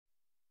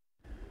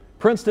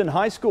Princeton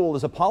High School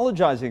is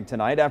apologizing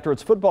tonight after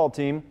its football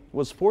team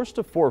was forced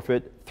to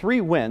forfeit 3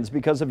 wins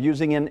because of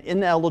using an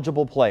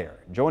ineligible player.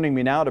 Joining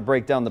me now to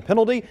break down the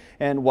penalty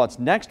and what's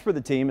next for the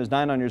team is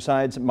 9 on your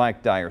side's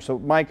Mike Dyer. So,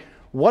 Mike,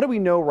 what do we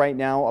know right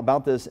now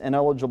about this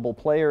ineligible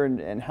player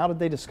and how did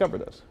they discover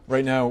this?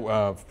 Right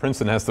now,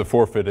 Princeton has to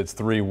forfeit its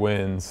 3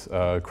 wins,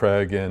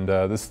 Craig, and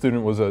this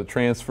student was a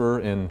transfer.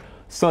 And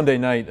Sunday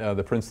night,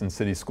 the Princeton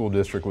City School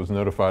District was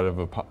notified of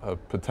a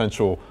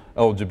potential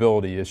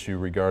eligibility issue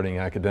regarding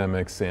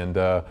academics, and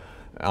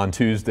on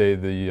Tuesday,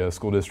 the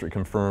school district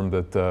confirmed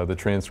that the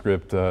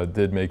transcript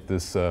did make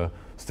this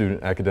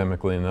student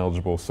academically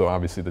ineligible, so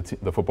obviously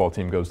the football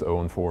team goes to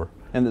 0-4.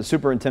 And the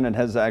superintendent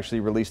has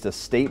actually released a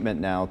statement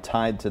now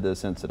tied to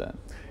this incident.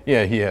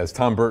 Yeah, he has.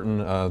 Tom Burton,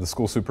 the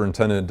school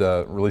superintendent,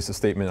 released a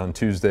statement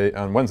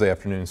on Wednesday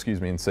afternoon,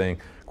 and saying,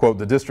 quote,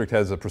 "The district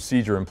has a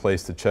procedure in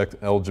place to check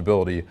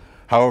eligibility.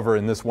 However,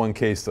 in this one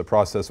case, the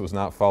process was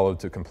not followed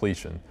to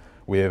completion.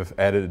 We have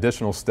added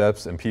additional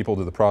steps and people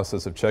to the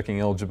process of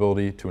checking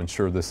eligibility to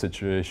ensure this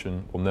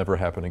situation will never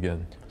happen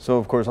again." So,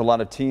 of course, a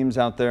lot of teams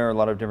out there, a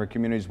lot of different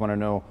communities want to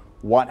know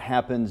what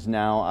happens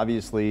now.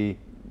 Obviously,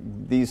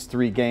 these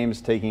 3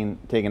 games taken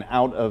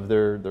out of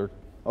their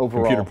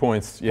overall computer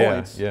points.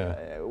 Yeah.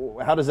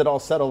 How does it all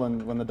settle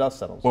when the dust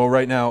settles? Well,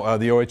 right now,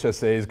 the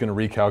OHSAA is going to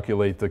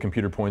recalculate the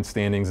computer point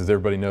standings. As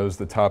everybody knows,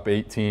 the top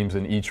 8 teams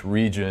in each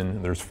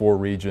region, there's 4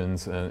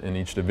 regions in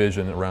each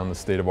division around the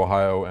state of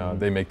Ohio,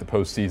 they make the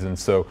postseason.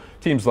 So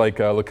teams like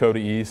Lakota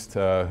East,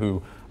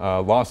 who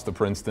lost to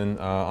Princeton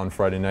on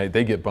Friday night,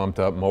 they get bumped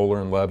up. Moeller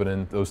and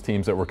Lebanon, those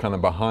teams that were kind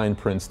of behind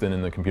Princeton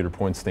in the computer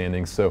point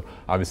standings. So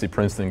obviously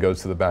Princeton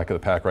goes to the back of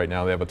the pack right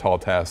now. They have a tall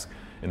task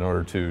in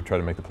order to try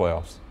to make the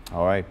playoffs.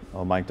 All right.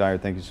 Well, Mike Dyer,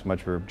 thank you so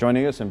much for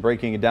joining us and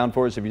breaking it down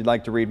for us. If you'd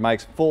like to read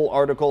Mike's full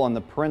article on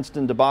the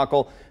Princeton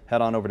debacle, head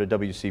on over to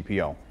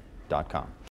WCPO.com.